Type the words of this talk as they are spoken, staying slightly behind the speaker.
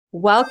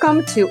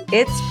Welcome to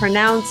It's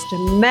Pronounced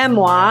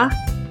Memoir,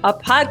 a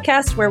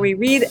podcast where we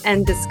read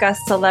and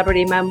discuss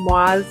celebrity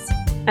memoirs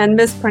and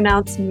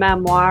mispronounce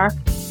memoir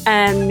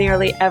and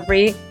nearly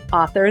every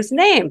author's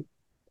name.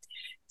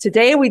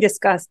 Today we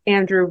discuss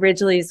Andrew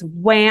Ridgeley's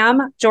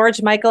WHAM,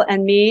 George Michael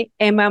and Me,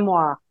 a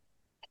Memoir.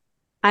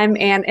 I'm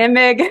Ann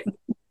Imig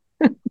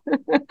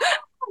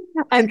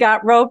and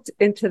got roped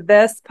into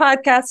this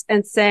podcast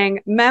and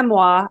sang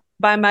Memoir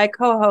by my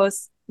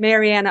co-hosts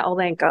Mariana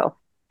Olenko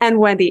and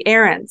Wendy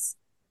Aarons.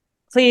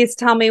 Please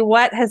tell me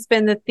what has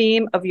been the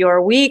theme of your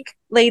week,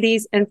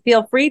 ladies, and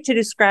feel free to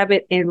describe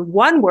it in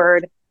one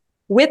word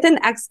with an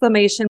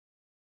exclamation.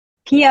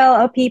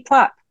 P-L-O-P,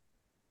 plop.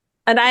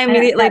 And I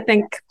immediately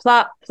think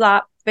plop,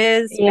 plop,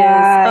 fizz, fizz.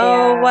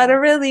 What a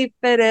relief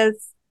it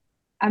is.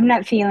 I'm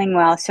not feeling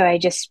well, so I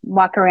just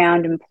walk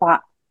around and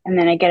plop, and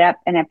then I get up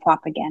and I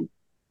plop again.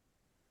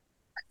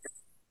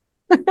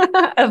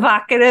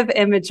 Evocative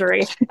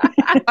imagery.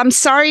 I'm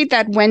sorry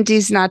that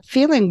Wendy's not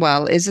feeling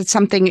well. Is it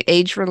something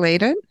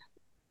age-related?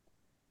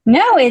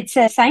 No, it's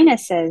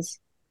sinuses,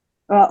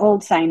 well,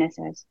 old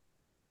sinuses.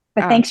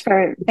 But thanks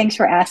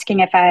for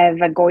asking if I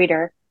have a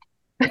goiter.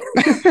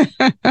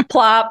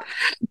 Plop.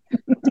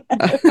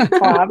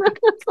 Plop.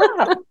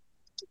 Plop.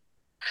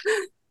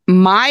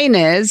 Mine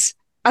is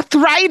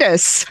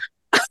arthritis.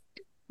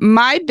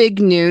 My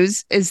big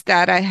news is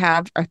that I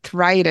have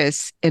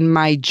arthritis in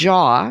my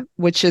jaw,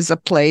 which is a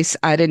place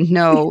I didn't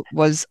know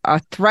was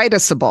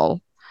arthritisable.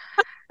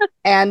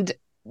 And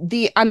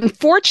the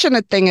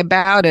unfortunate thing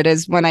about it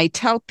is when I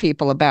tell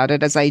people about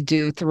it, as I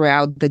do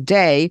throughout the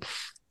day,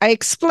 I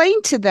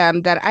explain to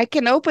them that I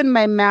can open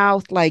my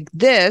mouth like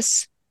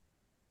this,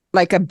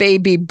 like a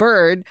baby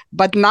bird,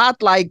 but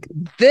not like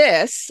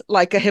this,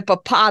 like a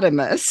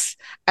hippopotamus.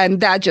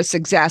 And that just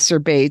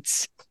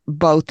exacerbates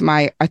both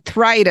my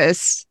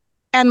arthritis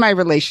and my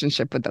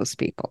relationship with those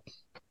people.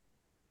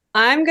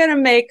 I'm going to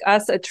make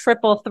us a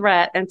triple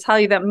threat and tell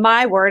you that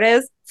my word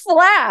is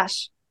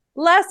flash.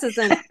 Less is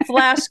in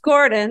Flash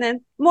Gordon and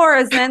more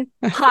is in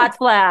hot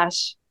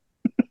flash.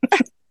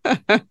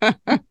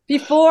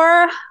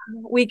 Before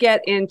we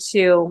get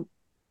into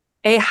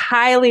a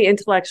highly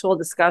intellectual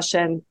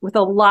discussion with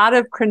a lot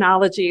of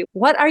chronology,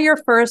 what are your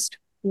first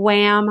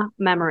WHAM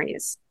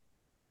memories?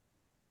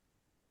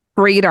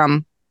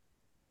 Freedom.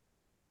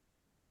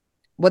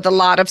 With a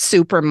lot of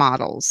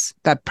supermodels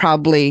that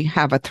probably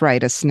have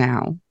arthritis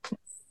now.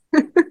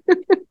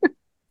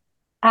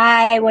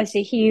 I was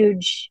a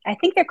huge, I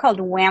think they're called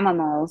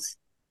whamimals.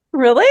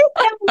 Really?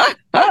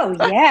 Oh,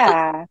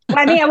 yeah. Well,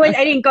 I mean,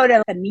 I didn't go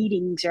to the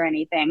meetings or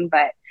anything,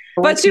 but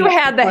you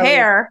had the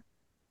hair.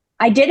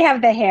 I did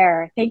have the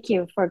hair. Thank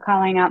you for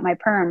calling out my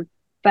perm.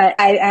 But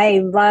I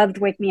loved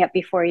Wake Me Up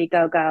Before You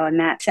Go Go, and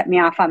that set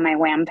me off on my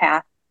WHAM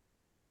path.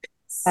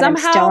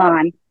 Somehow, I'm still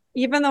on.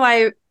 Even though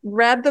I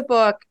read the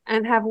book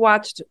and have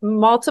watched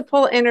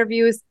multiple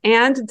interviews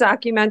and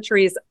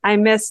documentaries, I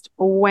missed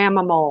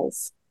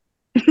whamimals.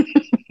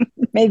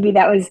 Maybe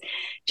that was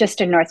just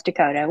in North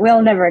Dakota.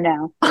 We'll never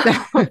know.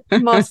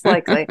 Most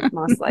likely.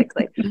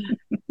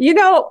 You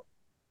know,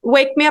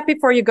 Wake Me Up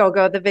Before You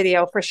Go, the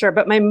video for sure.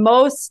 But my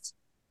most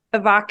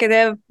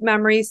evocative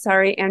memory,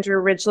 sorry,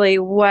 Andrew Ridgeley,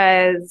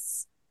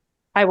 was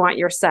I Want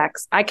Your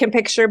Sex. I can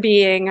picture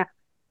being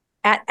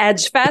at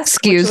Edgefest.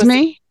 Excuse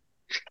me?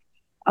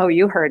 Oh,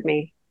 you heard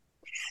me.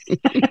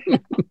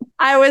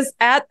 I was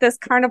at this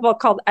carnival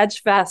called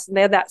Edgefest, and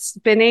they had that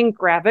spinning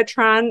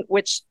Gravitron,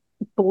 which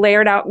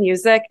blared out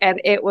music, and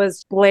it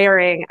was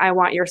blaring I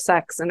Want Your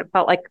Sex, and it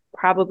felt like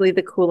probably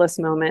the coolest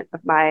moment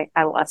of my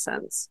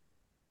adolescence.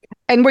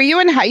 And were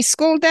you in high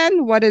school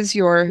then? What is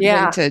your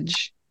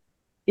vintage?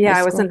 Yeah,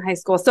 I was in high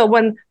school. So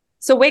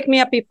Wake Me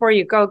Up Before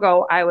You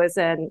Go, I was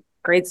in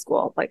grade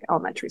school, like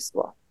elementary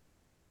school.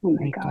 Oh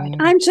my God.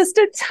 I'm just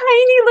a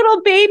tiny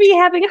little baby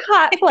having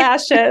hot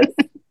flashes.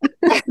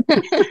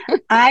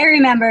 I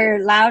remember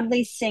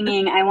loudly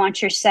singing I Want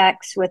Your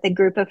Sex with a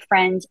group of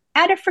friends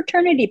at a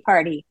fraternity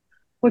party,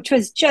 which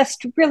was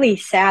just really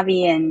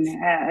savvy and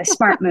a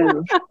smart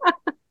move.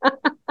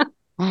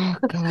 Oh,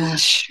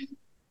 gosh.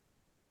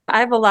 I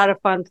have a lot of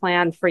fun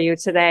planned for you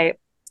today.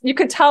 You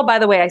could tell by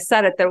the way I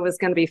said it that it was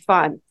going to be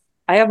fun.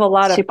 I have a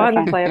lot of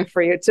fun planned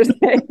for you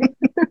today.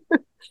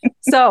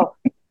 So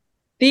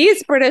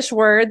these British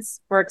words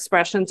or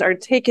expressions are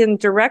taken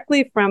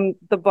directly from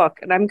the book,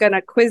 and I'm going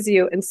to quiz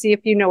you and see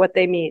if you know what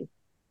they mean.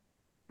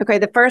 Okay,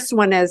 the first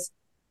one is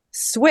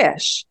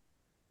swish.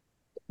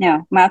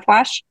 No,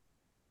 mouthwash.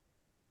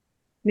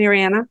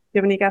 Mariana, do you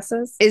have any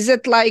guesses? Is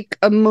it like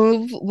a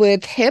move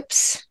with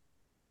hips?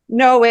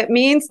 No, it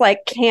means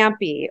like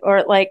campy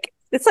or like,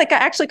 it's like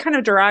actually kind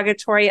of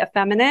derogatory,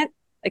 effeminate,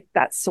 like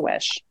that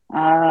swish.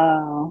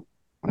 Oh.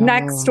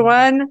 Next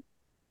one,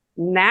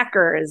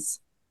 knackers.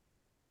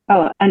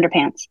 Oh,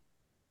 underpants.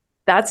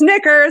 That's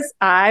knickers.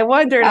 I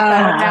wondered if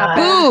that would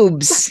happen.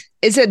 Boobs.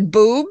 Is it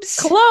boobs?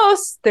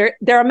 Close. They're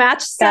a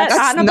match set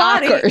That's on a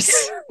knockers.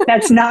 body.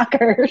 That's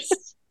knockers.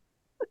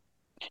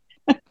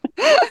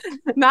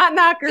 Not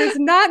knockers,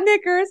 not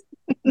knickers,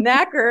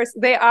 knackers.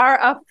 They are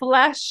a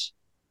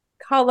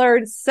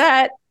flesh-colored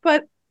set,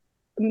 but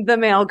the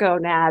male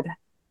gonad.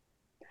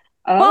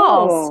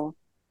 Balls. Oh,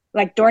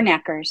 like door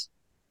knackers.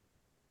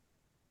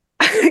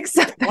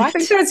 Except I What?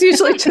 think there's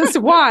usually just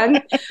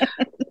one.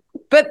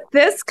 But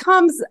this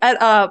comes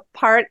at a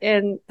part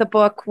in the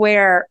book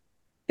where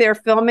they're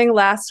filming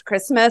Last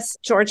Christmas.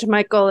 George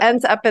Michael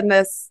ends up in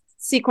this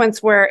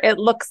sequence where it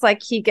looks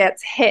like he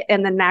gets hit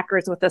in the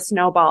knackers with a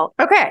snowball.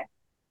 Okay.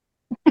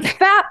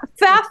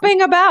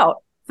 Faffing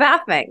about.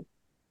 Faffing.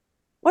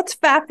 What's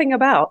faffing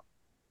about?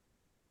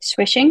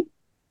 Swishing.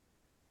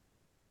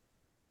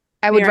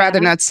 I would rather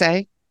Mariana? not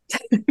say.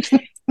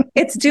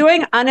 It's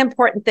doing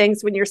unimportant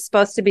things when you're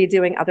supposed to be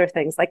doing other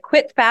things. Like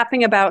quit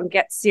faffing about and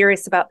get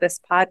serious about this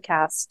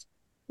podcast,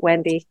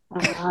 Wendy.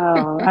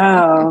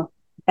 Oh,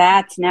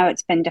 that's now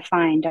it's been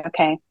defined.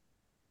 Okay.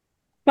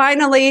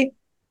 Finally,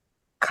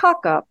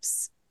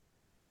 cock-ups.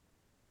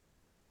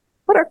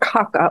 What are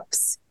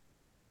cock-ups?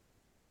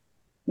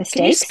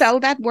 Can you Mistakes. spell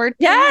that word?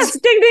 please? Yes,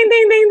 ding, ding,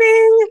 ding, ding,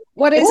 ding.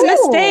 What is It's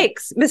it?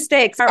 mistakes.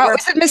 Mistakes. Oh,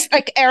 is it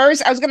like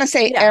errors? I was going to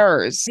say Yeah.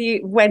 errors.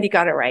 Wendy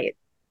got it right.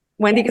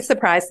 Wendy Yes. gets the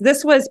prize.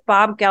 This was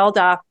Bob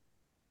Geldof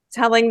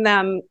telling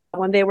them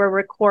when they were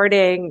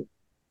recording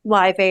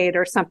Live Aid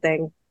or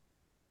something,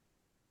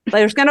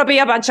 there's going to be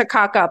a bunch of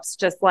cock-ups,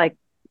 just like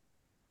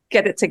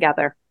get it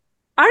together.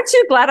 Aren't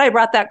you glad I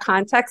brought that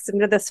context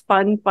into this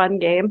fun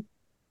game?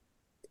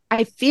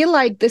 I feel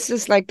like this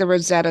is like the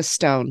Rosetta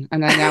Stone,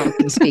 and I now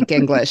can speak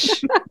English.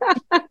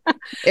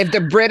 If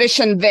the British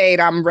invade,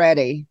 I'm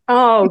ready.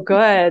 Oh,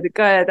 good.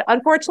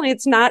 Unfortunately,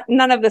 it's not.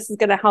 None of this is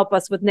going to help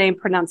us with name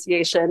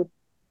pronunciation.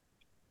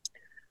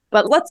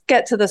 But let's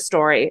get to the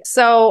story.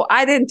 So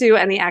I didn't do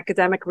any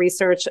academic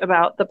research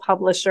about the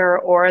publisher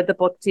or the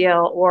book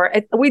deal,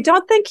 we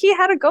don't think he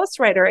had a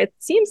ghostwriter. It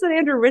seems that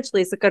Andrew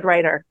Ridgeley is a good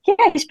writer. Yeah,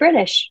 he's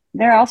British.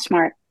 They're all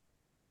smart.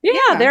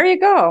 Yeah, there you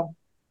go.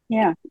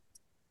 Yeah.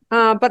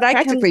 But I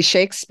Practically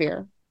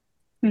Shakespeare.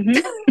 Mm-hmm.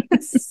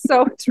 It's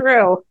so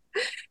true.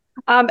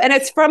 And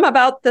it's from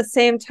about the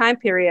same time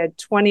period,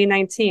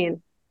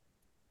 2019.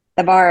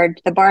 The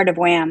Bard of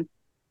WHAM.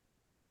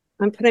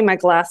 I'm putting my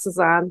glasses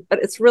on, but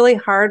it's really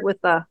hard with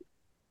the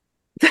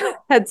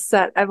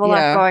headset. I have a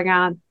lot going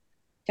on.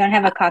 Don't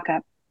have a cock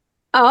up.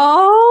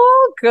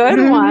 Oh,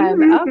 good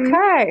one.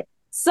 Okay.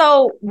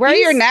 So where are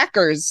your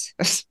knackers?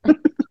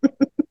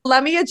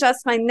 Let me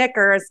adjust my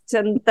knickers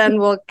and then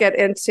we'll get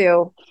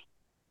into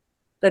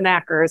the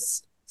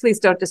knackers. Please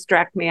don't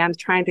distract me. I'm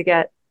trying to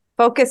get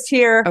focused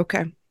here.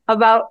 Okay.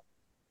 About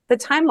the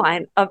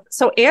timeline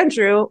so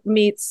Andrew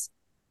meets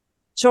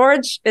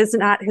George is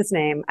not his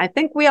name. I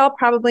think we all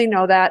probably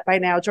know that by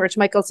now. George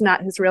Michael's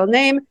not his real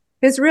name.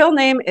 His real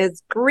name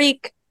is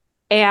Greek.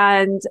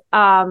 And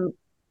I'm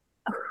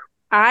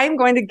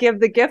going to give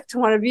the gift to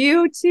one of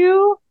you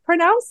to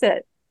pronounce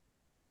it.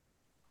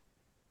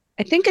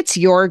 I think it's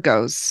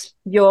Yorgos.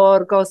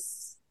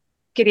 Yorgos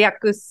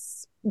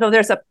Kyriakos. No,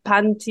 there's a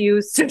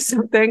Pantius or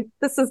something.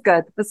 This is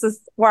good.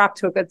 We're off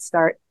to a good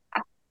start.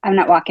 I'm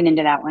not walking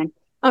into that one.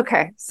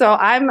 Okay. So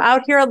I'm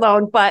out here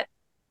alone, but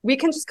we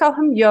can just call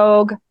him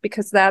Yog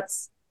because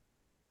that's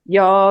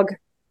Yog.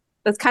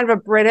 That's kind of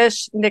a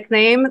British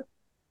nickname.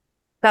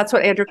 That's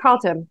what Andrew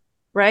called him,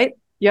 right?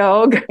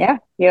 Yog. Yeah.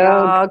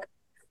 Yog.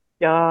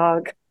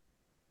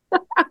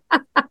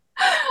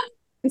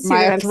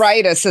 My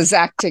arthritis is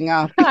acting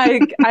up.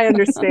 I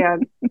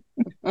understand.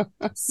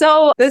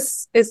 So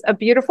this is a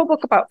beautiful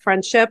book about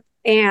friendship.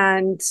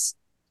 And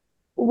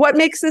what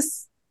makes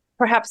this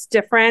perhaps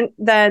different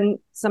than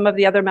some of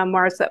the other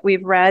memoirs that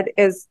we've read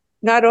is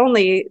not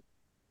only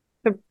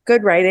the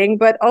good writing,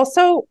 but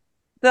also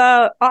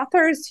the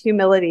author's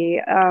humility.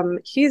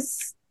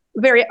 He's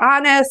very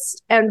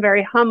honest and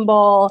very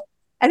humble,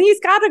 and he's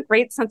got a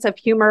great sense of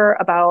humor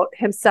about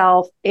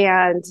himself,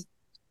 and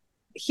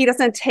he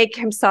doesn't take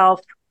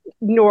himself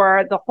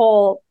nor the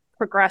whole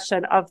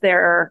progression of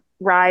their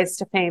rise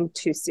to fame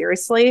too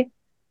seriously.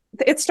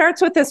 It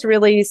starts with this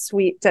really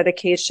sweet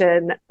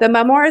dedication. The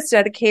memoir is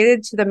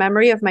dedicated to the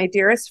memory of my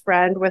dearest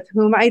friend with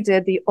whom I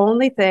did the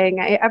only thing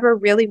I ever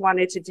really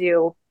wanted to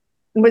do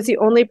and was the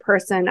only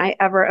person I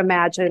ever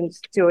imagined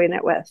doing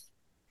it with.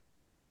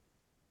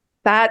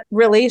 That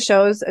really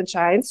shows and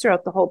shines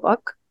throughout the whole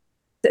book.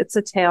 It's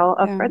a tale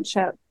of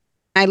friendship.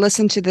 I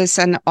listened to this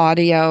on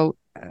audio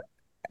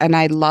and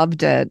I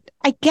loved it.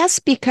 I guess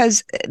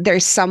because they're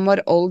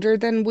somewhat older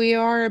than we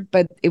are,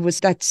 but it was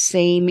that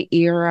same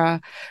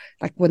era.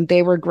 Like when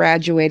they were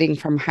graduating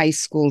from high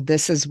school,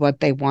 this is what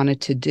they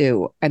wanted to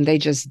do. And they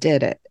just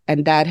did it.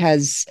 And that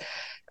has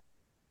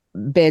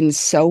been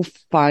so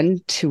fun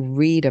to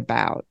read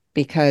about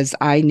because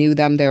I knew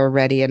them. They were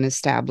already an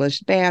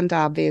established band,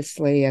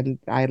 obviously, and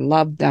I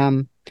loved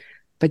them.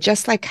 But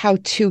just like how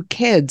two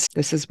kids,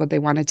 this is what they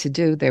wanted to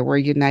do. They were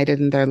united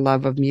in their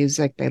love of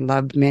music. They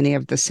loved many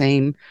of the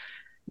same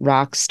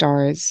rock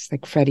stars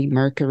like Freddie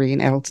Mercury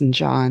and Elton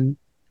John.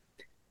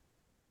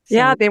 So,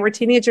 yeah, they were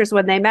teenagers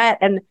when they met,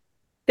 and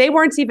they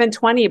weren't even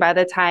 20 by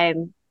the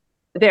time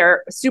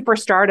their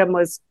superstardom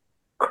was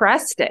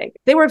cresting.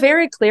 They were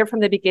very clear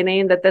from the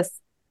beginning that this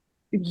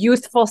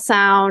youthful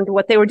sound,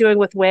 what they were doing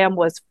with WHAM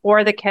was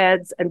for the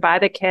kids and by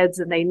the kids,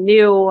 and they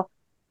knew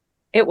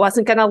it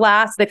wasn't going to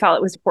last. They felt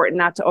it was important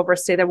not to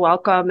overstay their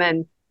welcome.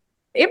 And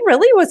it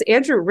really was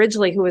Andrew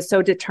Ridgeley who was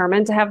so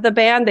determined to have the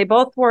band. They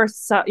both were,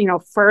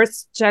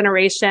 first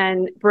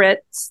generation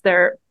Brits.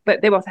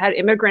 But they both had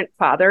immigrant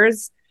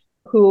fathers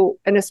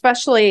and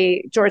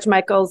especially George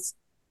Michael's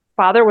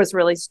father was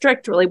really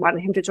strict, really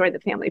wanted him to join the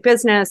family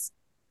business.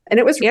 And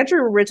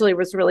Andrew Ridgeley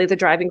was really the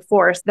driving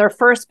force. Their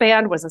first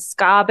band was a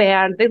ska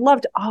band. They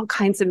loved all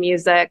kinds of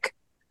music.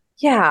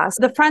 Yeah,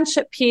 so the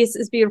friendship piece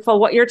is beautiful.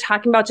 What you're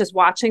talking about, just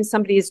watching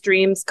somebody's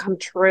dreams come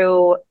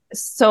true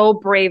so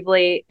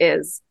bravely,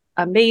 is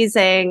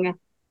amazing.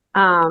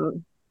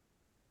 Wendy,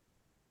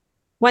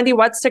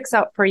 what sticks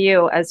out for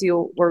you as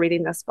you were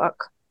reading this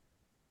book?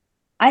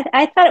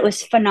 I thought it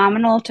was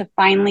phenomenal to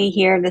finally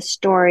hear the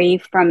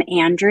story from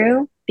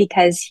Andrew,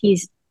 because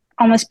he's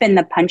almost been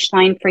the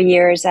punchline for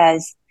years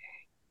as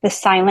the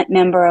silent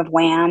member of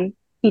WHAM.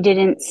 He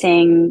didn't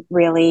sing,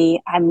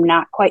 really. I'm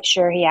not quite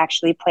sure he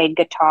actually played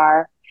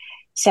guitar.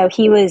 So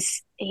he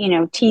was,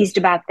 teased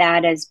about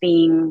that as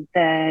being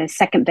the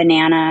second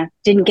banana,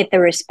 didn't get the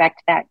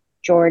respect that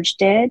George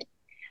did.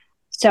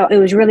 So it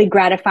was really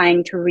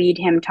gratifying to read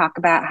him talk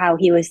about how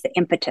he was the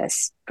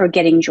impetus for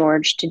getting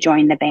George to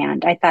join the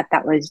band. I thought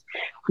that was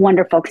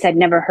wonderful because I'd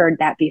never heard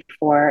that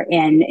before.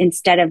 And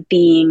instead of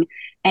being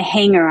a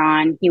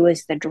hanger-on, he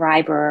was the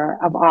driver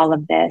of all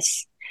of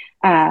this,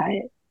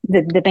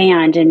 the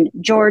band. And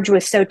George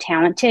was so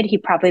talented, he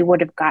probably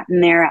would have gotten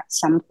there at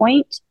some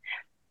point,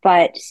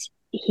 but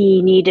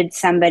he needed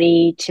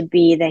somebody to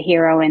be the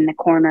hero in the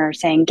corner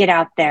saying, get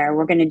out there,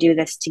 we're going to do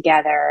this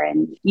together.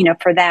 And,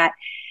 for that,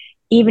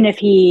 even if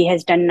he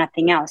has done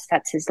nothing else,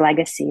 that's his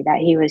legacy, that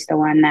he was the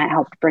one that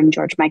helped bring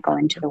George Michael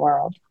into the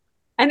world.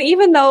 And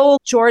even though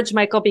George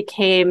Michael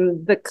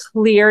became the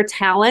clear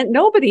talent,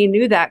 nobody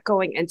knew that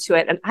going into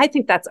it. And I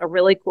think that's a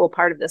really cool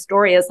part of the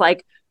story, is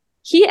like,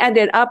 he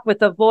ended up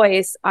with a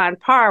voice on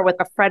par with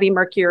a Freddie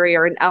Mercury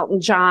or an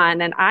Elton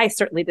John. And I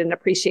certainly didn't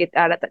appreciate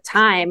that at the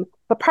time.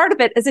 But part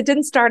of it is it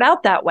didn't start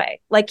out that way.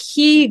 Like,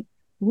 he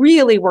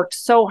really worked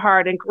so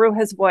hard and grew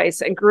his voice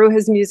and grew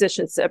his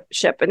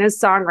musicianship and his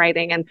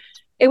songwriting. And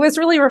it was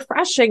really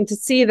refreshing to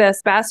see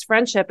this vast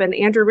friendship and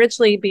Andrew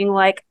Ridgeley being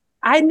like,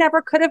 I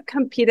never could have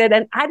competed.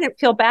 And I didn't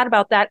feel bad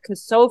about that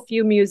because so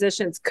few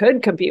musicians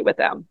could compete with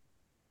him.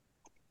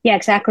 Yeah,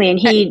 exactly. And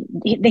he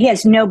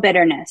has no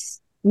bitterness.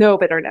 No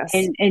bitterness.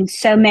 And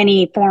so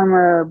many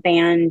former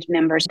band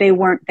members, they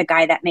weren't the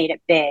guy that made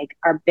it big,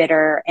 are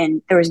bitter.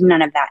 And there was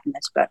none of that in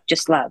this book,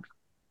 just love.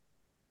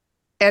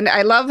 And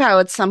I love how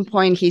at some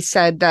point he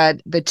said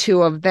that the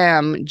two of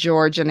them,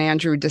 George and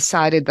Andrew,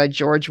 decided that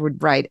George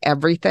would write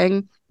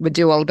everything, would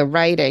do all the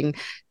writing.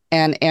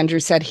 And Andrew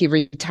said he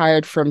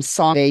retired from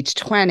song at age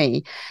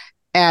 20.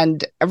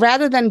 And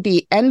rather than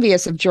be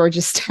envious of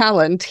George's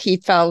talent, he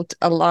felt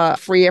a lot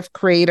free of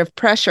creative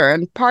pressure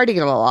and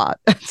partied a lot.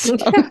 So,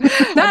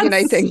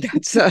 I think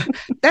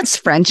that's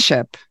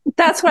friendship.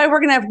 That's why we're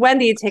going to have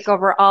Wendy take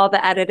over all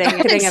the editing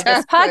of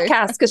this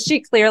podcast, because she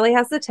clearly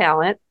has the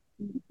talent.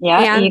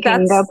 Yeah, and you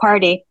can go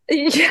party.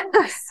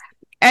 Yes.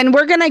 And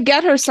we're going to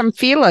get her some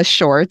Fila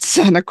shorts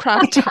and a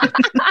crop top.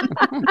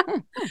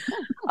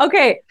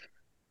 Okay.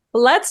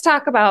 Let's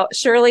talk about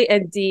Shirley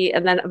and Dee,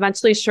 and then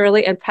eventually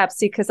Shirley and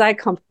Pepsi, because I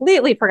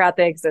completely forgot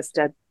they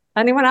existed.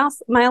 Anyone else?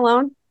 Am I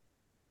alone?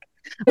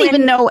 I didn't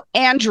even know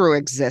Andrew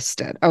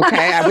existed.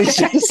 Okay. I was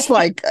just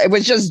like, it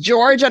was just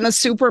George and the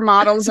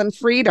supermodels and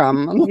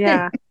freedom.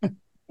 Yeah.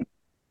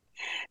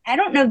 I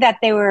don't know that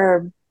they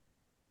were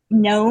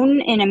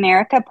known in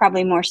America,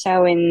 probably more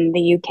so in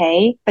the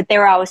UK, but they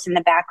were always in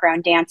the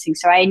background dancing.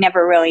 So I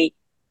never really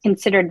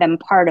considered them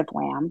part of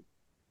WHAM.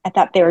 I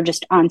thought they were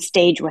just on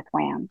stage with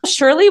WHAM.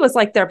 Shirley was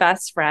like their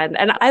best friend.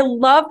 And I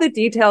love the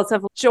details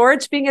of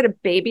George being at a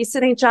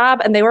babysitting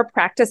job and they were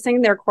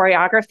practicing their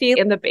choreography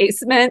in the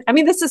basement. I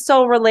mean, this is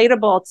so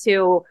relatable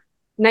to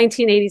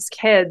 1980s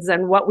kids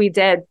and what we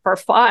did for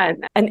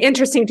fun. An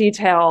interesting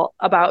detail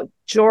about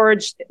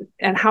George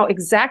and how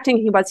exacting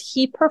he was.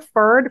 He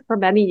preferred for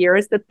many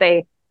years that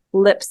they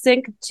lip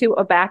sync to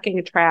a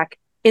backing track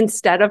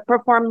instead of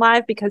perform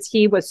live, because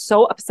he was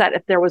so upset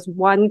if there was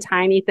one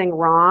tiny thing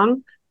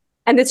wrong.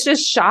 And it's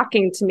just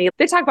shocking to me.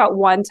 They talk about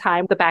one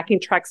time the backing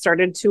track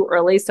started too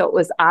early, so it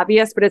was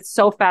obvious, but it's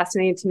so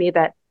fascinating to me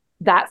that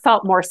that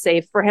felt more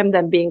safe for him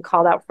than being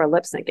called out for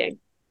lip syncing.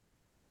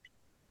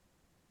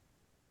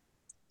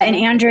 And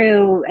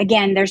Andrew,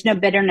 again, there's no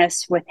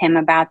bitterness with him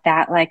about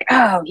that. Like,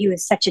 oh, he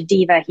was such a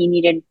diva. He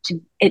needed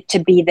it to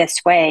be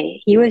this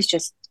way. He was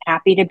just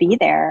happy to be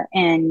there.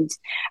 And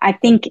I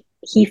think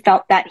he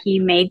felt that he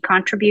made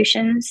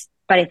contributions,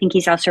 but I think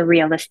he's also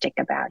realistic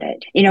about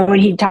it. You know, when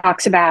he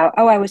talks about,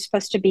 oh, I was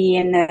supposed to be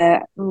in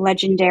the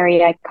legendary,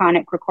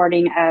 iconic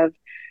recording of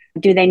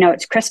Do They Know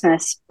It's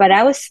Christmas? But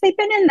I was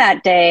sleeping in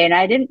that day and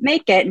I didn't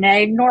make it and I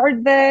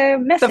ignored the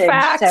message. The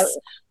facts. So,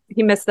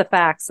 he missed the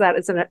facts. That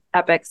is an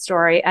epic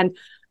story. And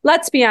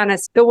let's be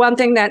honest, the one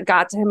thing that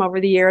got to him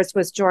over the years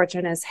was George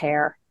and his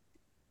hair.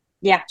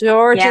 Yeah.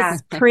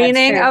 George's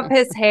preening of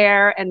his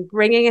hair and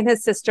bringing in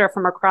his sister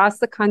from across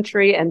the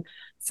country and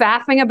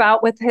faffing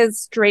about with his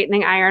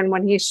straightening iron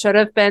when he should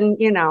have been,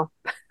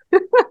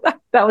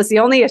 that was the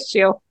only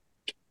issue.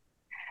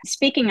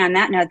 Speaking on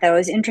that note, though, it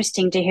was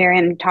interesting to hear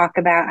him talk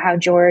about how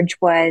George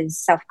was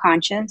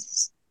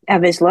self-conscious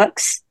of his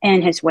looks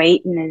and his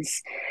weight and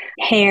his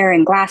hair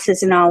and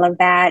glasses and all of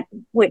that,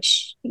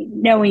 which,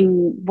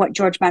 knowing what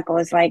George Michael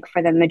was like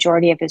for the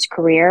majority of his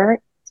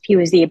career, he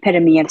was the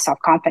epitome of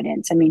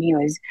self-confidence. I mean, he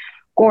was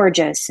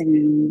gorgeous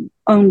and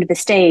owned the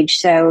stage.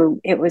 So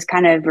it was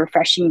kind of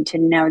refreshing to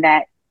know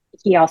that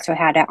he also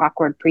had an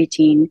awkward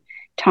preteen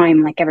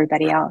time like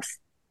everybody else.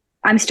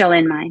 I'm still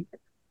in mine.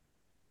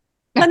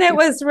 And it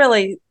was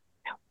really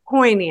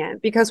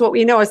poignant because what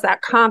we know is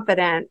that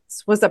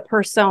confidence was a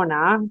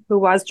persona who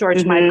was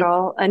George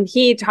Michael. And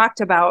he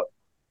talked about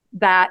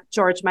that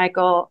George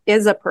Michael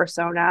is a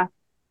persona.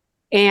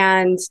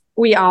 And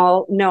we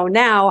all know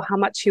now how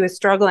much he was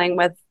struggling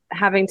with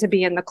having to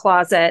be in the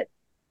closet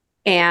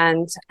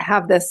and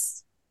have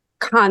this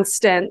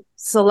constant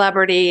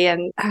celebrity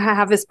and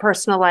have his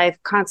personal life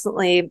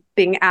constantly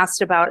being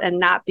asked about and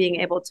not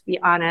being able to be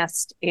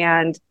honest.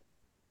 And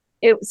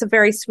it was a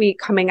very sweet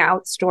coming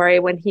out story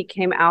when he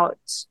came out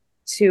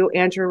to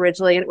Andrew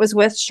Ridgeley, and it was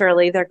with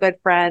Shirley, their good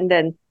friend.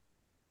 And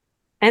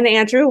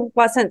Andrew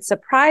wasn't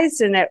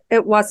surprised, and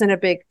it wasn't a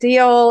big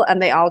deal.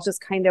 And they all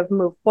just kind of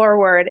moved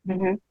forward.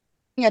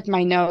 At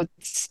my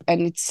notes,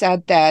 and it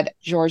said that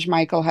George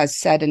Michael has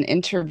said in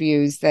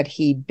interviews that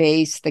he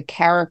based the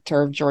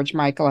character of George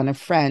Michael on a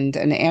friend,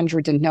 and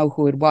Andrew didn't know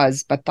who it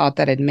was, but thought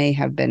that it may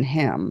have been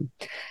him.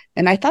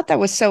 And I thought that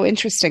was so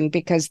interesting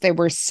because they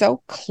were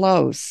so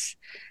close.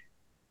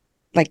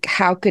 Like,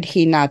 how could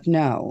he not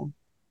know?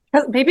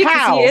 Maybe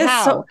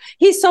because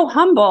he's so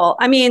humble.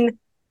 I mean,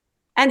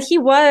 and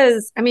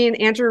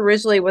Andrew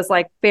Ridgeley was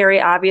like very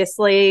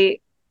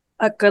obviously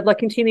a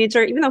good-looking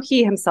teenager, even though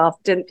he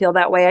himself didn't feel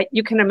that way.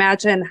 You can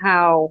imagine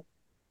how,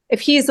 if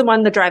he's the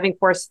one, the driving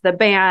force of the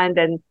band,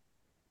 and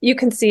you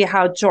can see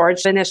how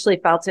George initially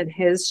felt in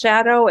his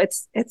shadow.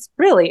 It's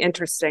really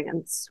interesting,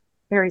 and it's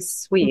very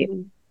sweet.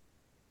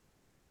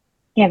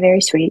 Yeah,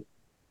 very sweet.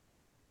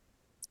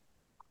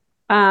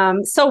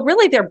 So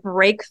really their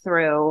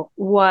breakthrough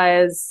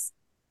was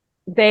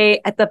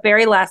they, at the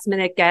very last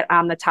minute, get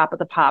on the Top of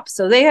the Pops.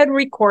 So they had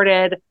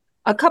recorded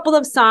a couple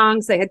of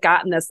songs. They had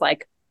gotten this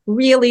like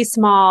really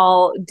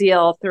small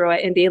deal through an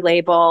indie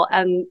label,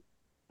 and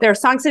their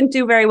songs didn't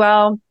do very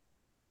well,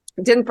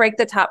 didn't break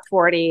the top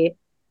 40.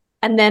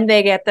 And then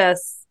they get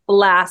this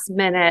last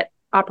minute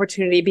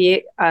opportunity to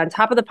be on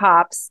Top of the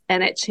Pops,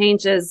 and it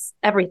changes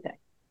everything.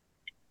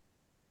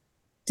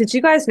 Did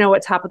you guys know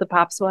what Top of the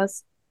Pops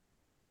was?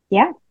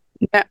 Yeah.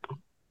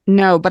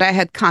 No, but I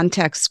had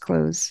context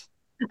clues.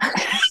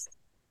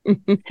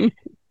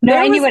 No,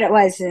 I knew what it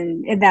was,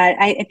 and that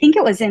I think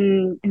it was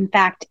in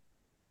fact,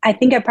 I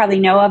think I probably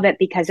know of it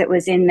because it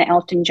was in the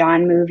Elton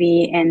John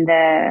movie and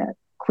the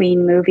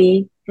Queen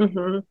movie,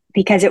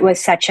 because it was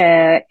such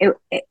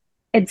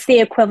it's the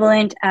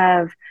equivalent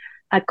of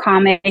a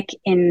comic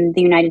in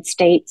the United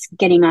States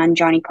getting on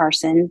Johnny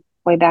Carson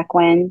way back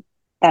when.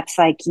 That's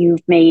like,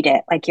 you've made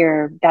it, like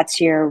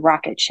that's your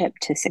rocket ship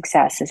to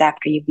success, is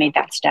after you've made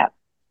that step.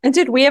 And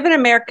did we have an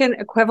American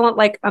equivalent,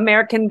 like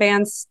American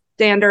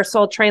Bandstand or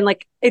Soul Train?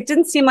 Like, it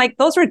didn't seem like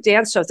those were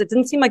dance shows. It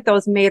didn't seem like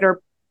those made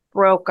or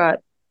broke a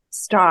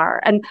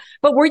star.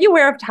 But were you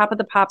aware of Top of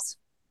the Pops,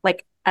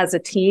 like, as a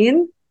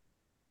teen?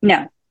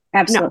 No,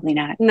 absolutely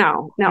not.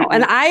 No.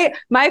 And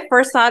my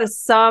first thought is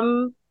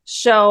some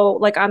show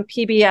like on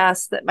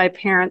PBS that my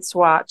parents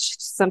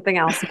watched, something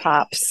else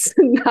pops.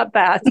 Not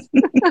that.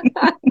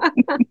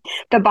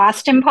 The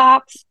Boston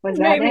Pops? Was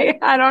that maybe it?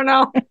 I don't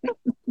know.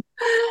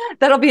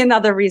 That'll be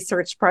another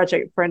research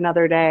project for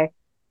another day.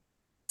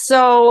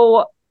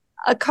 So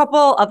a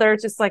couple other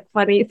just like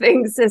funny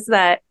things is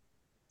that,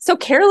 so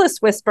Careless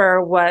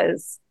Whisper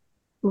was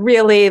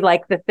really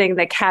like the thing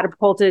that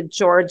catapulted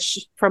George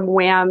from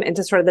Wham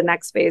into sort of the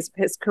next phase of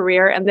his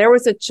career. And there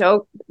was a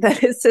joke that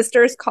his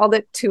sisters called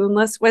it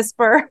Tuneless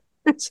Whisper,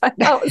 which I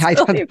thought was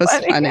really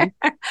funny.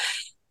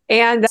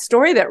 And a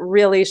story that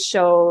really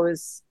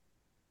shows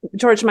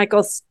George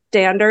Michael's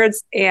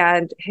standards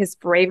and his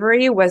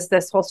bravery was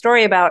this whole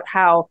story about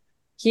how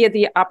he had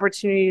the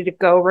opportunity to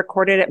go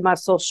record it at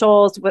Muscle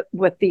Shoals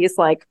with these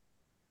like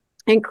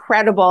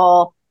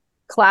incredible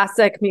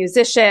classic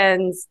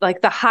musicians,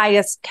 like the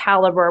highest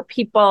caliber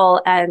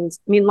people. And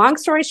I mean, long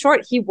story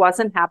short, he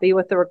wasn't happy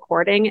with the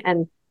recording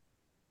and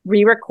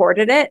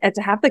re-recorded it. And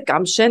to have the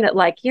gumption at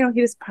like, he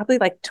was probably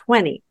like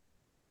 20.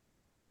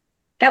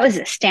 That was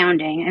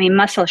astounding. I mean,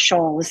 Muscle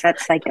Shoals,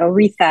 that's like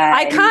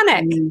Aretha.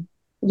 Iconic.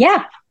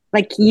 Yeah.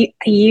 Like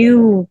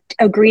you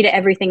agree to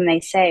everything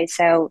they say.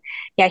 So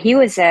yeah, he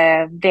was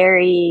a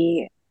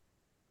very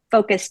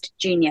focused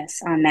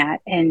genius on that,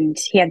 and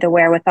he had the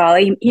wherewithal.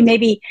 He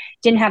maybe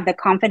didn't have the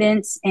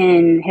confidence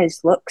in his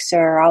looks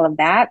or all of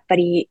that, but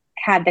he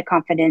had the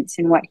confidence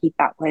in what he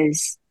thought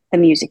was the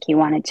music he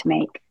wanted to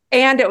make.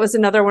 And it was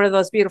another one of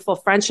those beautiful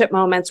friendship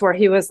moments where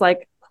he was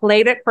like,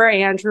 played it for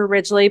Andrew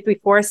Ridgeley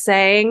before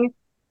saying,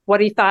 what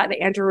he thought, and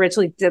Andrew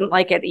Ridgeley didn't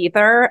like it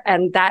either.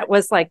 And that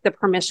was like the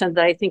permission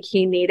that I think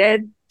he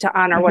needed to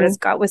honor what his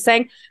gut was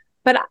saying.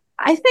 But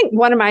I think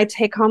one of my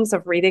take homes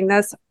of reading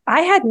this,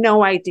 I had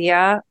no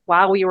idea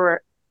while we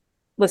were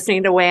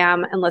listening to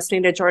Wham and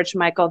listening to George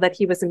Michael that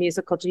he was a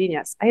musical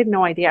genius. I had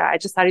no idea. I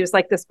just thought he was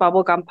like this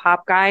bubblegum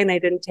pop guy, and I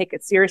didn't take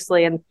it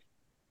seriously. And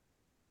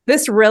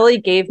this really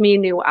gave me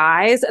new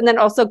eyes. And then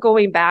also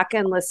going back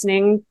and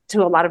listening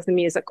to a lot of the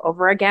music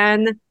over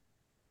again,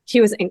 he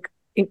was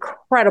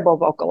incredible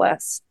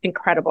vocalist,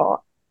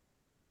 incredible.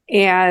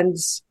 And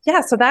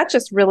yeah, so that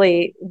just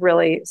really,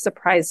 really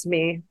surprised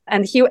me.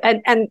 And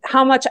and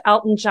how much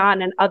Elton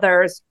John and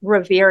others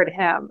revered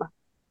him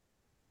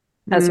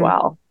as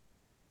well.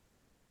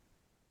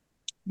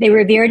 They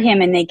revered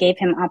him, and they gave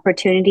him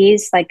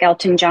opportunities like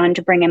Elton John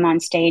to bring him on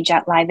stage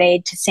at Live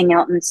Aid to sing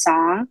Elton's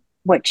song,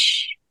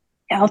 which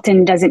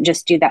Elton doesn't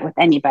just do that with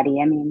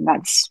anybody. I mean,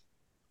 that's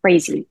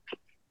crazy.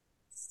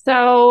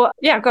 So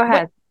yeah, go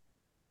ahead.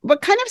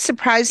 What kind of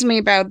surprised me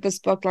about this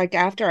book, like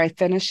after I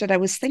finished it, I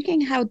was thinking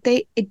how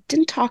it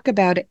didn't talk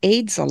about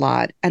AIDS a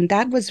lot. And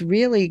that was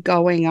really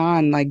going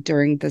on like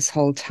during this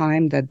whole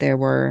time that they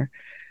were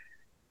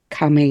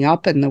coming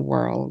up in the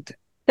world.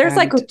 There's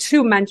like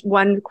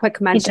one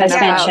quick mention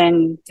about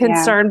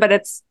concern, but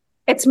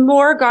it's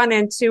more gone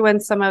into in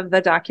some of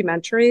the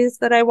documentaries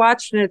that I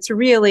watched. And it's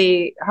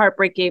really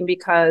heartbreaking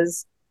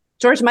because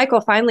George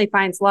Michael finally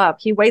finds love.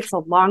 He waits a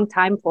long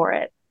time for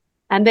it.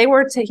 And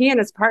he and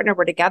his partner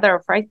were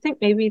together for, I think,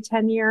 maybe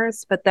 10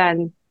 years, but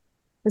then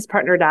his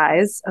partner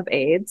dies of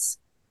AIDS.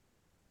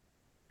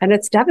 And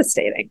it's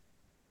devastating.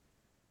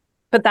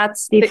 But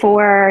that's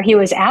before he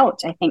was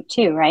out, I think,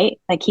 too, right?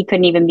 Like he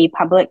couldn't even be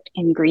public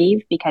and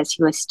grieve because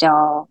he was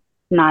still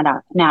not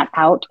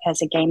out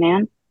as a gay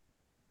man.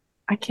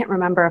 I can't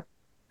remember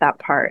that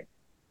part.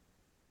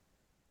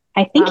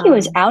 I think he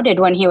was outed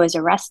when he was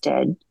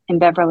arrested in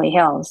Beverly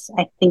Hills.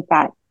 I think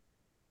that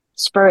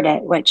spurred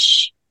it,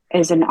 which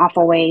is an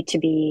awful way to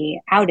be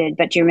outed.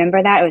 But do you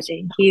remember that? It was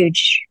a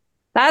huge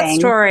thing.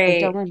 Story. I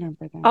don't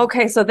remember that.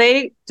 Okay, so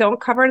they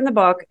don't cover it in the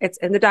book. It's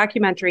in the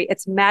documentary.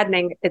 It's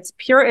maddening. It's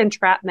pure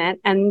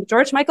entrapment. And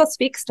George Michael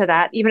speaks to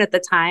that even at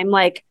the time.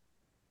 Like,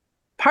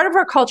 part of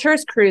our culture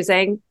is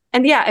cruising.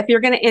 And yeah, if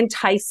you're going to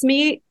entice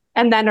me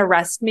and then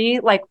arrest me,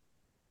 like,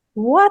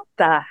 what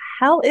the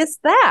hell is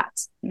that?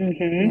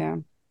 Yeah.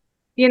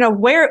 You know,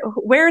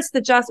 where's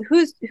the justice?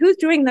 Who's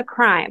doing the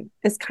crime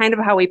is kind of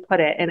how we put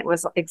it. And it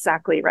was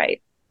exactly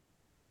right.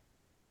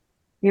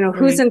 You know,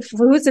 who's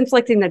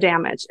inflicting the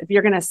damage? If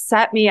you're going to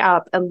set me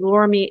up and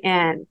lure me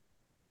in.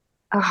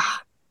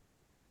 How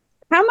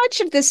much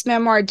of this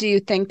memoir do you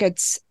think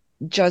it's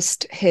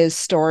just his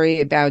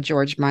story about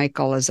George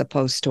Michael as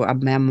opposed to a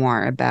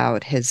memoir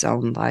about his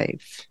own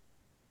life?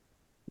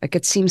 Like,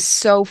 it seems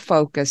so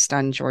focused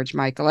on George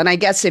Michael. And I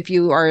guess if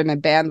you are in a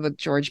band with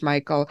George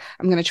Michael,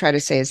 I'm going to try to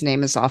say his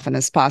name as often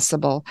as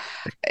possible.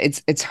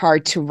 It's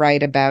hard to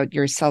write about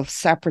yourself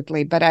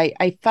separately. But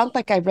I felt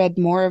like I read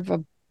more of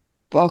a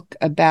book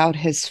about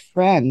his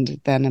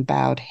friend than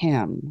about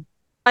him.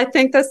 I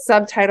think the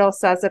subtitle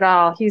says it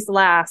all. He's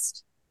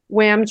last.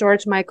 Wham,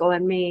 George Michael,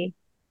 and me.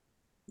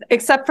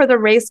 Except for the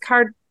race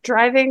car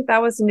driving,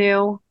 that was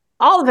new.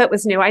 All of it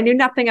was new. I knew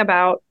nothing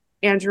about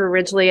Andrew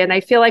Ridgeley, and I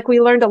feel like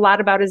we learned a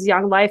lot about his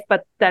young life,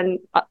 but then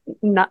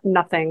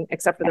nothing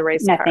except for the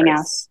race cars. Nothing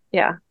else.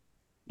 Yeah.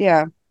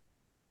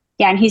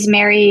 And he's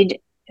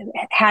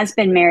has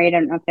been married, I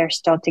don't know if they're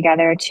still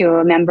together, to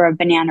a member of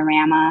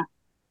Bananarama.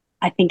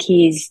 I think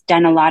he's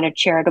done a lot of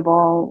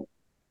charitable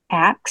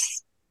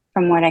acts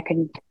from what I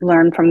could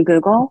learn from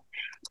Google.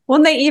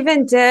 Well, they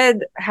even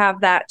did have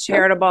that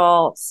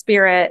charitable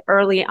spirit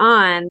early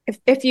on.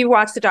 If you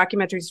watch the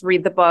documentaries,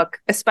 read the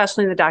book,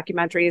 especially in the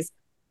documentaries,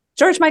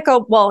 George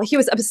Michael, well, he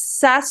was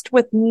obsessed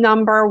with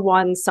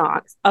 #1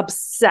 songs,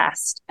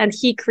 obsessed. And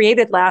he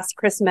created Last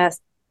Christmas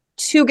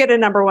to get a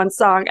 #1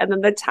 song. And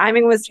then the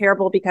timing was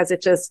terrible because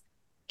it just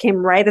came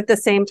right at the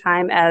same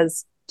time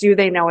as Do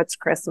They Know It's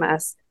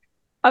Christmas?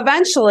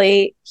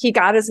 Eventually, he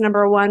got his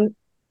 #1,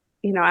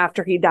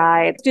 after he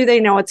died. Do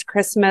They Know It's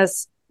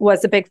Christmas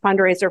was a big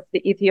fundraiser for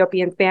the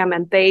Ethiopian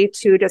famine. They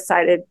too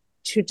decided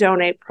to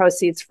donate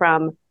proceeds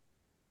from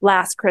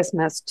Last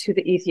Christmas to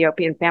the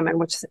Ethiopian famine,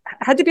 which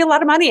had to be a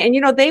lot of money.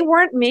 And, they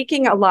weren't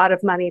making a lot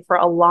of money for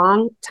a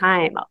long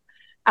time.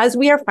 As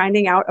we are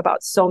finding out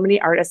about so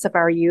many artists of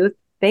our youth,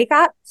 they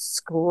got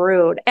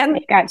screwed. And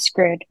they got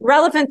screwed.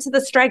 Relevant to the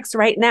strikes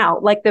right now,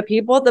 like the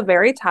people at the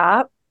very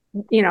top,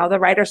 the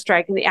writer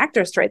strike and the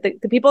actor strike,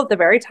 the people at the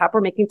very top were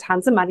making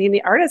tons of money and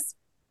the artists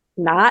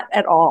not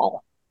at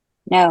all.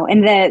 No,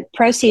 and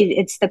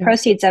it's the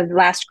proceeds of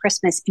Last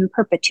Christmas in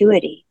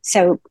perpetuity.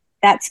 So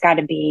that's got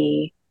to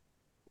be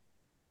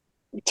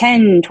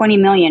 10, 20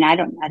 million. I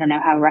don't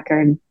know how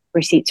record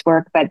receipts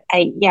work, but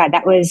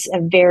that was a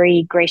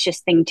very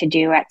gracious thing to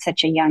do at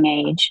such a young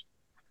age.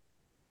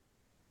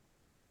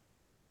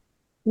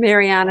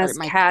 Mariana's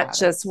cat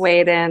just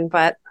weighed in,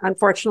 but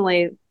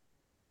unfortunately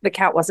the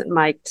cat wasn't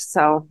mic'd,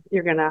 so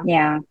you're gonna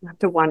have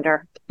to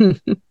wonder.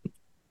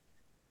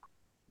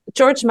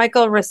 George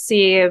Michael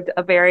received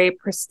a very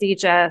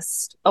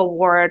prestigious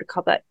award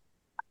called the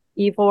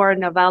Ivor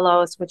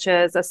Novellos, which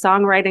is a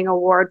songwriting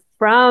award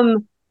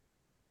from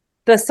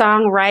the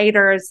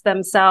songwriters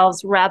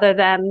themselves rather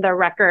than the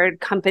record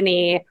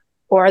company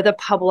or the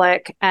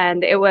public.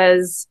 And it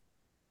was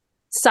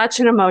such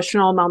an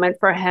emotional moment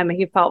for him.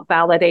 He felt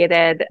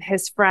validated.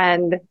 His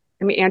friend,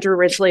 Andrew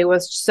Ridgeley,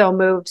 was so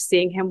moved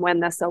seeing him win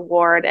this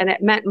award. And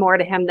it meant more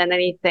to him than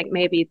anything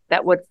maybe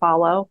that would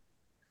follow.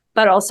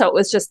 But also it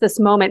was just this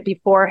moment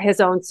before his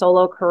own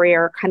solo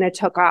career kind of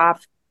took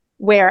off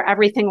where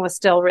everything was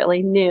still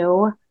really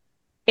new.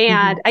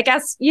 And I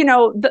guess,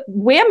 the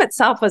WHAM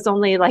itself was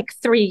only like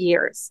 3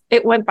 years.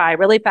 It went by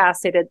really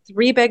fast. They did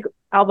 3 big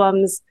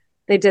albums.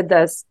 They did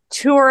this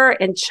tour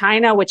in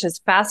China, which is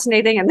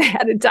fascinating. And they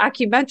had a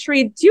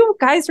documentary. Do you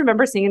guys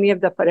remember seeing any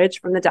of the footage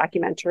from the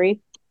documentary?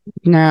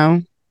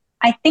 No.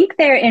 I think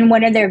they're in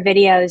one of their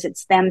videos.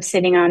 It's them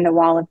sitting on the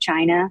wall of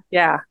China.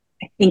 Yeah.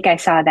 I think I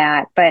saw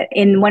that. But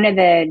in one of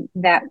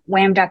that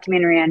Wham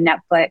documentary on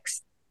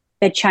Netflix,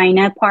 the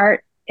China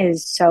part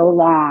is so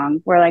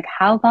long. We're like,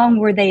 how long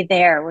were they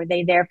there? Were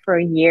they there for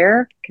a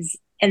year?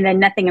 And then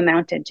nothing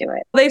amounted to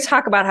it. They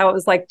talk about how it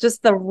was like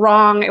just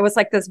it was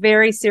like this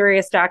very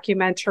serious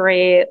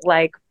documentary,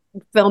 like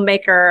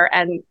filmmaker,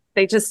 and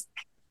they just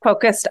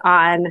focused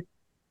on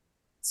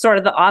sort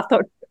of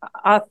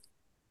the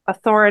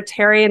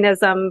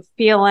authoritarianism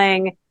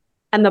feeling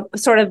and the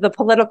sort of the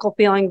political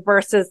feeling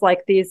versus like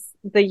the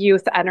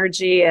youth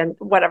energy and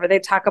whatever. They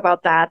talk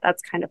about that.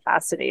 That's kind of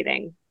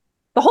fascinating.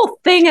 The whole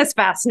thing is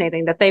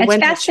fascinating that they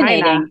went to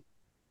China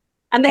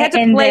and they had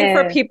to play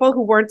for people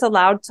who weren't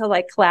allowed to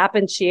like clap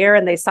and cheer,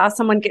 and they saw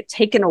someone get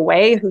taken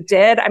away who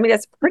did. I mean,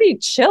 it's pretty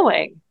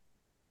chilling.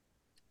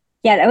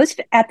 Yeah, that was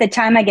at the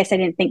time, I guess I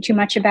didn't think too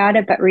much about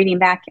it, but reading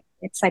back,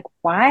 it's like,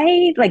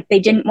 why? Like they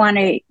didn't want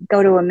to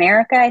go to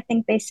America, I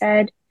think they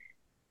said.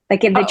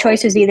 Like if the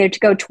choice was either to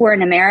go tour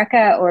in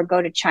America or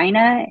go to China,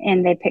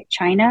 and they picked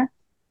China.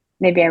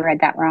 Maybe I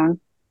read that wrong.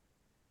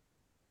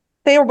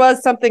 There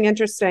was something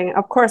interesting.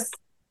 Of course,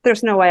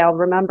 there's no way I'll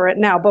remember it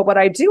now. But what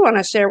I do want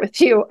to share with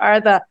you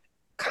are the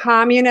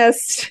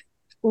communist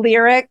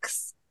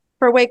lyrics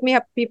for Wake Me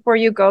Up Before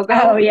You Go Go.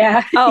 Oh,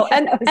 yeah. Oh,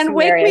 and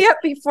Wake Me Up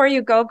Before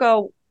You Go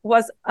Go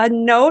was a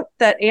note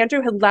that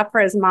Andrew had left for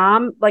his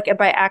mom, like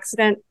by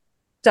accident,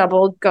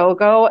 doubled Go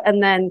Go.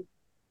 And then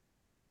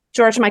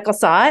George Michael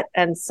saw it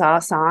and saw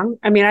a song.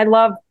 I mean,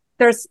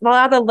 there's a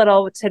lot of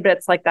little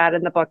tidbits like that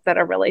in the book that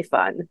are really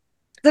fun.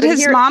 Is it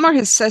his mom or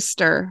his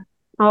sister?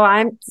 Oh,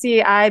 I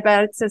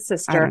bet it's his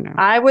sister.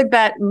 I would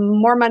bet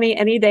more money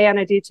any day on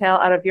a detail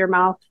out of your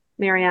mouth,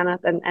 Mariana,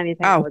 than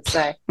anything I would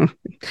say.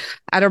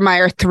 Out of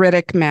my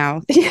arthritic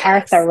mouth.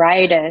 Yes.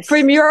 Arthritis.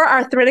 From your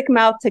arthritic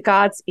mouth to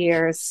God's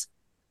ears.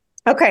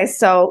 Okay,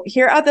 so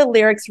here are the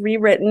lyrics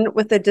rewritten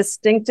with a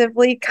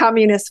distinctively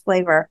communist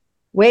flavor.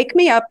 Wake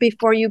me up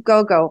before you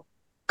go.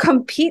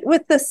 Compete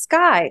with the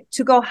sky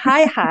to go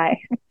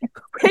high.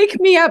 Wake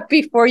me up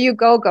before you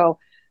go.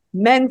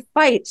 Men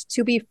fight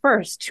to be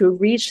first to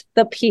reach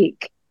the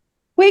peak.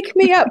 Wake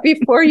me up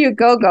before you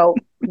go.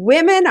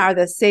 Women are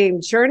the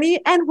same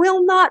journey and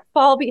will not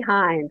fall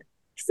behind.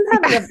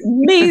 Doesn't have an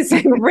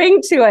amazing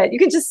ring to it. You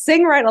can just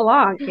sing right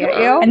along,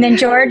 can't you? And then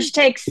George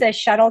takes the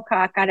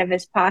shuttlecock out of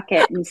his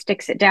pocket and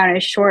sticks it down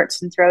his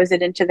shorts and throws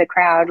it into the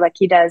crowd like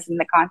he does in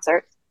the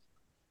concert.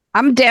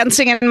 I'm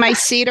dancing in my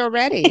seat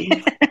already.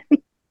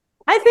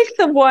 I think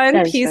the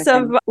one piece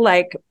of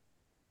like,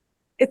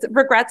 it's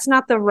regret's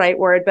not the right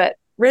word, but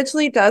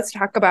Ridgeley does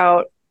talk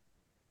about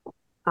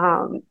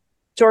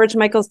George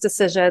Michael's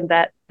decision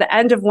that the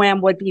end of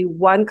Wham would be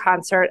one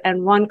concert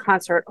and one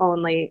concert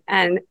only.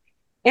 And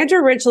Andrew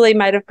Ridgeley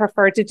might have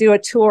preferred to do a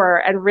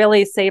tour and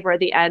really savor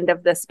the end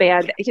of this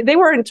band. They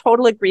were in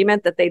total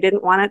agreement that they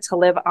didn't want it to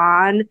live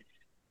on.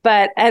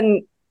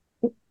 And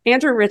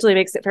Andrew Ridgeley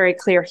makes it very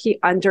clear he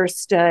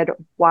understood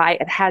why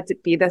it had to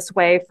be this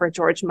way for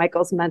George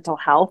Michael's mental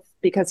health,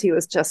 because he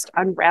was just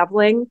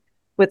unraveling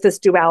with this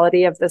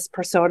duality of this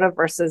persona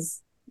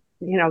versus,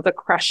 the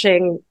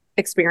crushing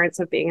experience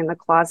of being in the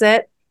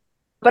closet.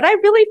 But I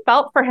really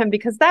felt for him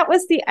because that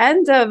was the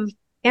end of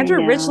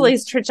Andrew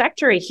Ridgeley's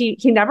trajectory. He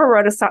never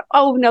wrote a song.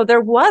 Oh, no,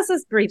 there was a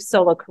brief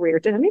solo career.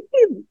 Did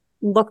anybody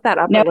look that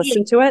up or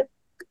listen to it?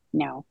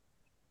 No.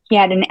 He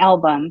had an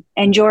album,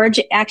 and George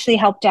actually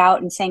helped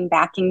out and sang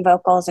backing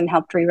vocals and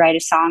helped rewrite a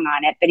song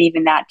on it, but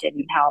even that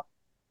didn't help.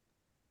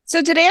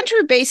 So did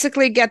Andrew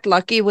basically get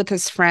lucky with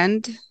his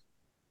friend?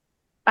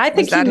 I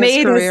think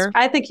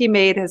he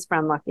made his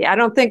friend lucky. I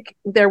don't think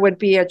there would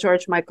be a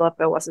George Michael if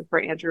it wasn't for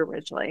Andrew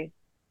Ridgeley.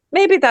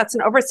 Maybe that's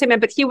an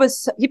overstatement, but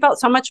he felt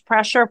so much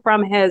pressure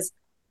from his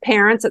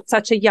parents at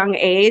such a young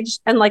age.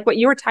 And like what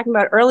you were talking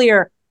about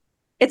earlier,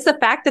 it's the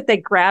fact that they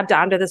grabbed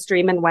onto this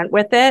dream and went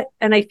with it.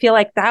 And I feel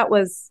like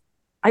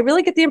I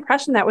really get the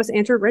impression that was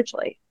Andrew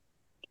Ridgeley.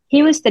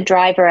 He was the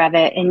driver of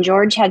it. And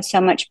George had so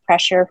much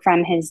pressure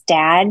from his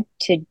dad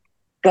to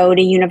go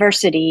to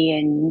university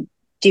and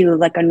do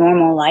like a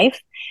normal life.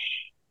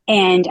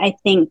 And I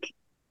think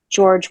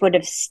George would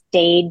have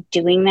stayed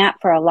doing that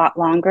for a lot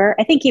longer.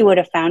 I think he would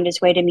have found his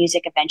way to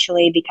music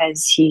eventually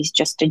because he's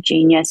just a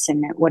genius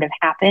and it would have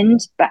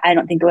happened. But I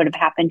don't think it would have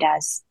happened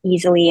as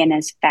easily and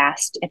as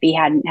fast if he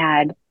hadn't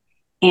had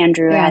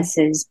Andrew as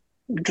his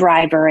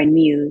driver and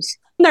muse.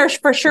 There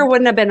for sure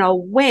wouldn't have been a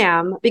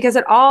Wham because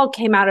it all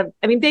came out of,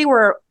 I mean, they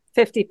were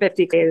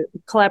 50-50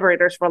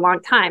 collaborators for a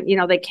long time. You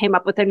know, they came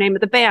up with the name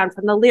of the band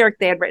from the lyric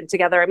they had written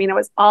together. I mean, it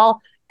was all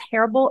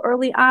terrible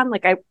early on.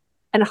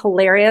 And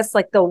hilarious,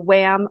 like the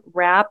Wham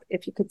rap,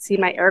 if you could see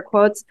my air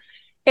quotes.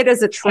 It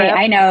is a trip. Hey,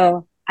 I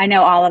know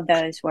all of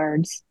those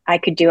words. I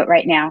could do it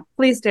right now.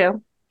 Please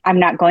do. I'm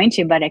not going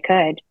to, but I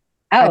could.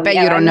 I bet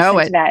you don't know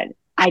it. That.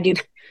 I do.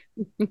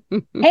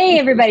 Hey,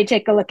 everybody,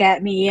 take a look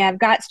at me. I've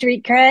got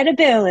street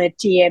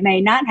credibility. I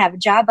may not have a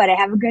job, but I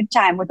have a good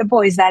time with the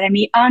boys that I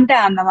meet on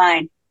down the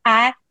line.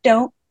 I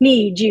don't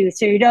need you,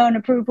 so you don't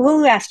approve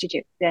who asked you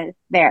to.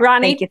 There.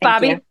 Ronnie, thank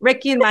Bobby, you.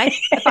 Ricky, and Mike.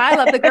 If I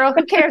love the girl,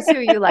 who cares who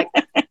you like?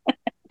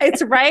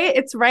 It's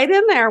right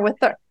in there with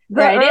the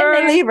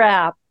early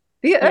rap.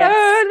 The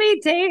early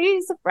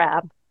days of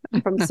rap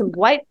from some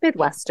white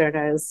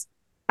Midwesterners.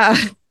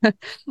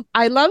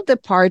 I love the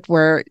part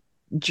where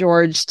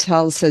George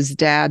tells his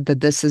dad that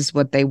this is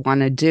what they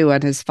want to do.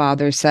 And his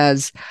father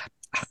says,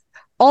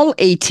 all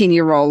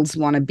 18-year-olds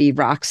want to be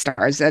rock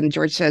stars. And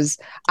George says,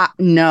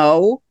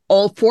 no,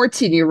 all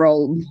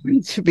 14-year-olds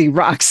want to be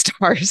rock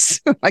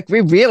stars. Like,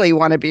 we really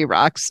want to be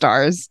rock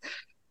stars.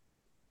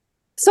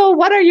 So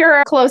what are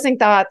your closing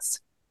thoughts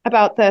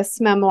about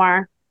this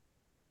memoir?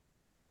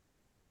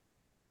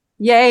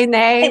 Yay,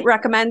 nay,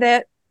 recommend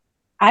it?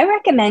 I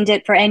recommend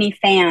it for any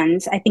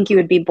fans. I think you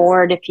would be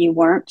bored if you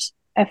weren't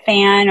a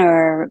fan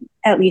or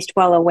at least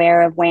well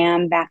aware of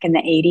Wham back in the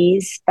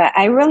 80s. But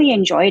I really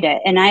enjoyed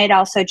it. And I had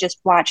also just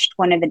watched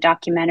one of the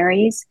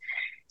documentaries.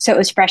 So it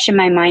was fresh in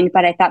my mind,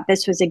 but I thought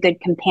this was a good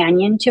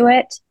companion to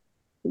it.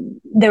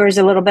 There was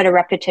a little bit of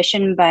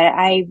repetition, but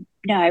I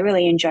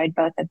really enjoyed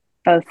both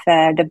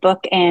the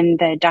book and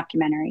the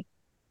documentary.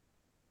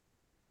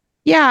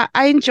 Yeah,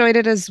 I enjoyed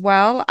it as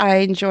well. I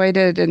enjoyed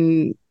it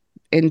in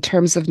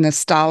terms of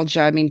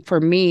nostalgia. I mean,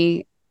 for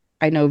me,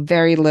 I know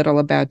very little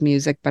about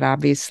music, but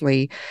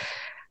obviously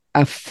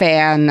a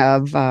fan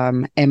of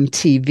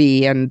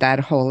MTV and that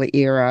whole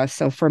era.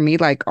 So for me,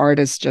 like,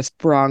 artists just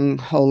sprung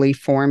wholly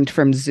formed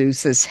from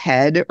Zeus's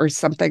head or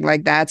something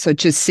like that. So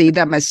to see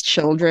them as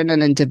children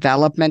and in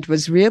development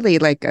was really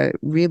like a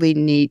really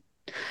neat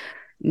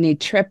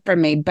trip for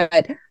me.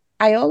 But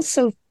I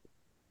don't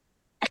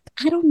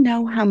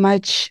know how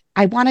much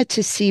I wanted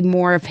to see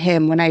more of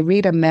him. When I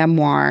read a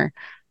memoir,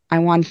 I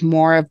want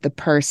more of the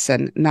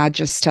person, not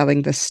just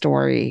telling the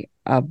story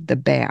of the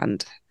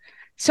band.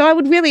 So I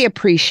would really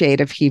appreciate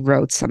if he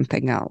wrote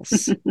something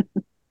else.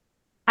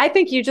 I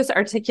think you just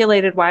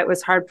articulated why it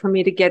was hard for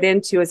me to get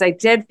into, is I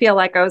did feel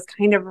like I was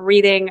kind of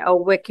reading a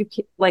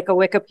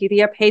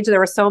Wikipedia page. There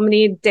were so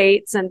many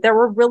dates and there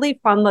were really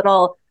fun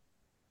little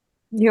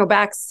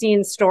back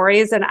scene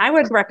stories. And I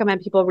would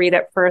recommend people read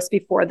it first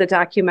before the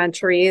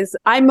documentaries.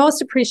 I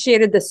most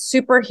appreciated the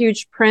super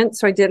huge print,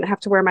 so I didn't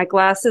have to wear my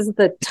glasses,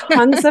 the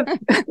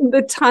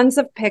tons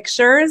of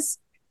pictures,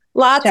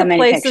 lots of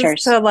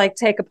places to like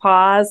take a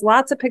pause,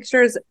 lots of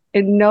pictures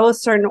in no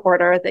certain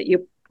order that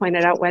you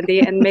pointed out, Wendy,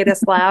 and made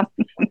us laugh.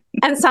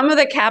 And some of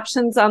the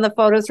captions on the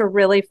photos were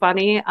really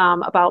funny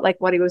about like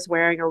what he was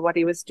wearing or what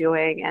he was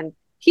doing. And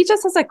he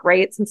just has a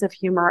great sense of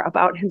humor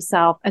about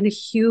himself and a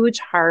huge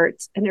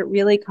heart, and it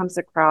really comes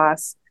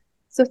across.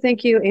 So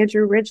thank you,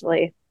 Andrew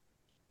Ridgeley.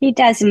 He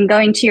does. And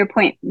going to your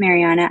point,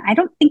 Mariana, I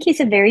don't think he's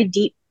a very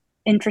deep,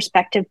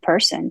 introspective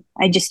person.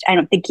 I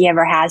don't think he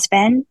ever has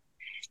been.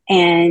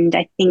 And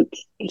I think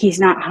he's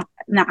not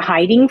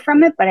hiding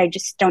from it, but I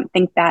just don't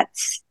think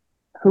that's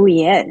who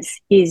he is.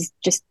 He's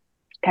just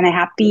kind of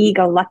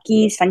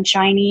happy-go-lucky,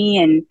 sunshiny,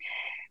 and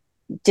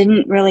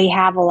didn't really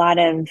have a lot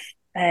of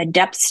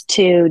depths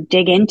to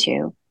dig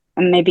into.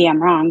 And maybe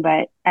I'm wrong,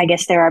 but I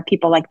guess there are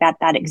people like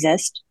that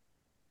exist.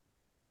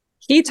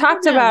 He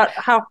talked about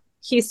how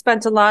he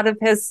spent a lot of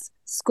his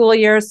school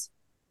years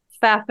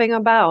faffing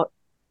about.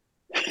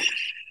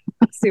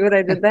 See what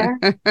I did there?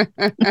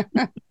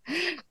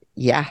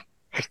 Yeah,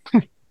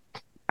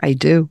 I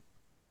do.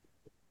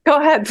 Go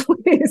ahead,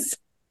 please.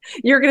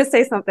 You're going to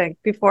say something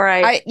before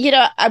I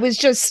was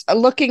just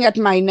looking at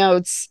my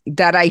notes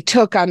that I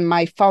took on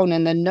my phone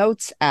in the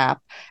notes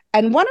app.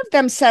 And one of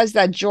them says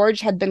that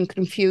George had been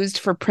confused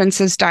for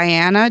Princess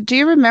Diana. Do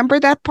you remember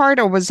that part,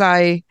 or was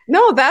I?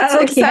 No, that's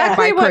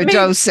exactly what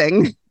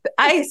microdosing.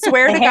 I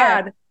swear to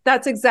God,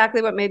 that's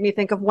exactly what made me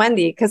think of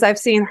Wendy, because I've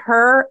seen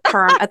her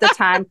perm at the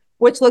time,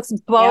 which looks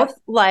both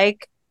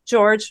like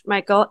George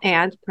Michael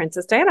and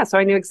Princess Diana. So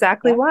I knew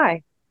exactly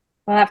why.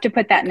 We'll have to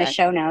put that in the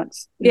show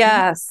notes.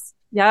 Yes.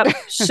 Yep.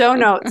 Show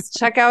notes.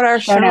 Check out our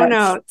show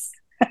notes.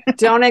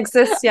 Don't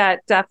exist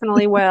yet.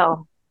 Definitely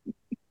will.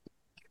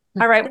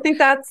 All right. I think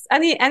that's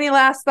any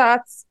last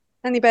thoughts?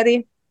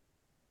 Anybody?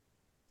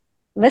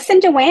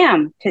 Listen to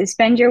Wham. To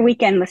spend your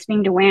weekend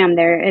listening to Wham.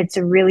 It's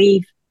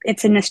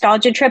a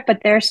nostalgia trip, but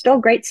they're still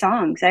great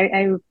songs.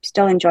 I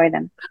still enjoy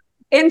them.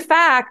 In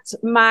fact,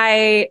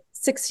 my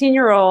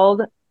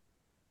 16-year-old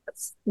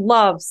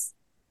loves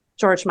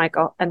George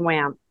Michael and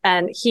Wham.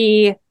 And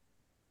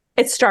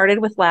it started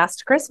with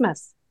Last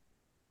Christmas.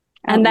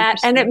 And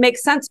it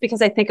makes sense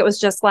because I think it was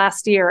just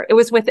last year. It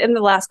was within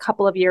the last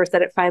couple of years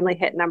that it finally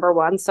hit number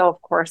one. So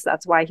of course,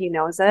 that's why he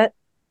knows it.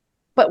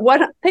 But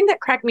one thing that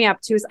cracked me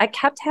up too is I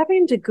kept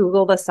having to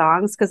Google the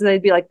songs because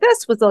they'd be like,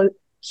 this was a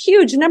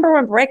huge number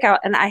one breakout.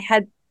 And I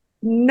had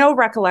no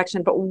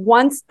recollection. But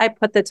once I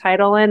put the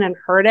title in and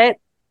heard it,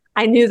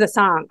 I knew the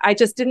song. I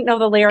just didn't know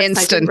the lyrics.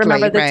 Instantly, I didn't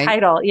remember the right?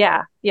 title.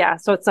 Yeah. Yeah.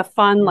 So it's a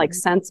fun, like,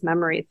 sense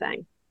memory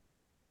thing.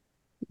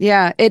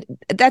 Yeah,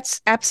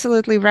 that's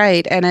absolutely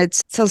right. And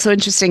it's also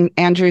interesting.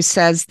 Andrew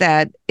says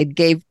that it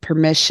gave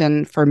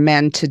permission for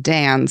men to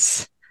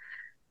dance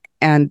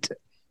and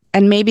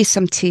maybe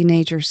some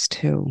teenagers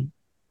too.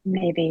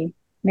 Maybe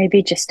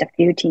just a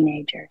few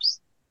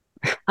teenagers.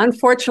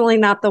 Unfortunately,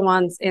 not the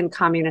ones in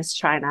communist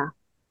China.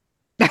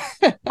 On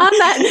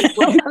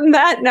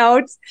that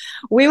note,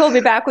 we will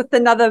be back with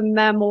another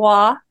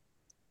memoir.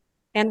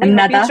 And we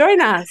hope you join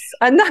us.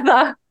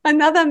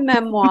 Another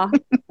memoir.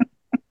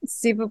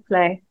 S'il vous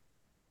plaît.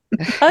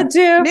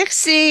 Adieu.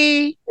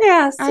 Merci.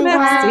 Yes,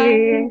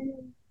 merci.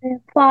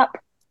 Plop.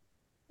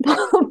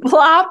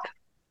 Plop.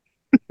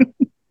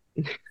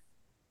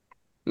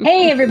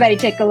 Hey, everybody,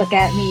 take a look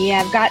at me.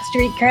 I've got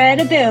street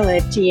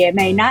credibility. I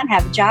may not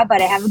have a job,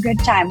 but I have a good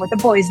time with the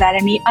boys that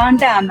I meet on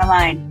down the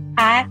line.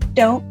 I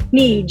don't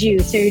need you,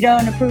 so you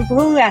don't approve.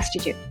 Who asked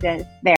you to? There.